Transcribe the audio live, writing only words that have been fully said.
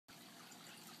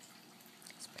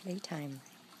Playtime.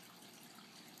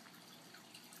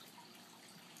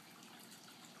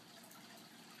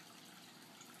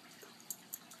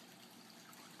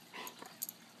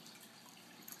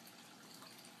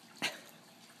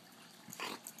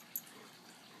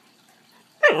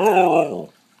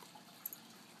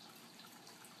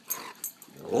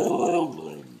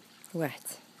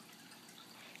 What?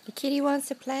 The kitty wants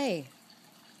to play.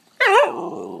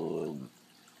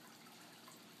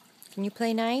 Can you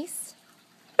play nice?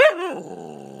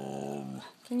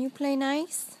 Can you play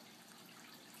nice?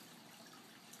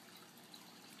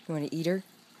 You want to eat her?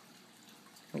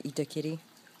 Want to eat the kitty?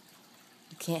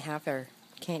 You can't have her.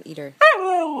 You can't eat her.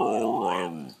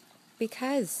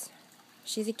 Because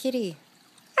she's a kitty.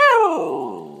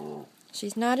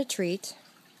 She's not a treat.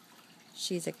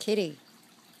 She's a kitty.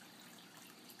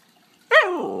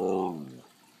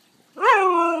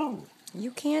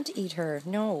 You can't eat her,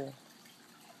 no.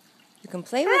 You can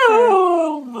play with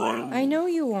her. I know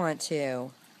you want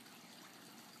to.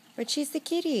 But she's the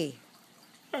kitty.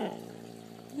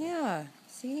 Yeah,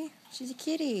 see? She's a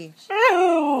kitty.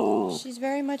 She's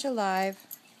very much alive.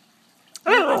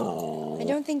 I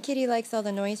don't think Kitty likes all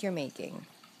the noise you're making.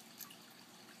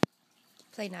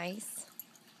 Play nice.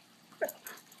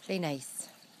 Play nice.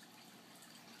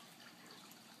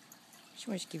 She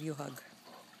wants to give you a hug.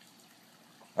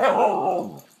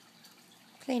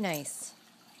 Play nice.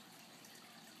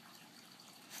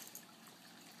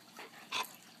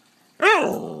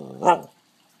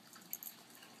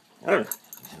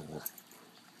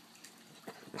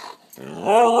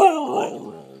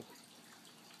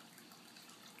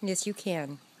 Yes, you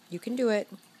can. You can do it.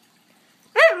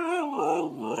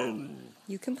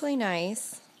 You can play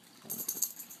nice.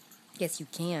 Yes, you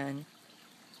can.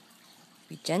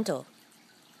 Be gentle.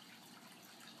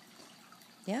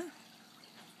 Yeah.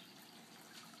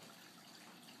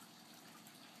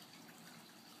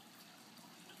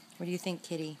 What do you think,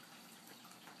 Kitty?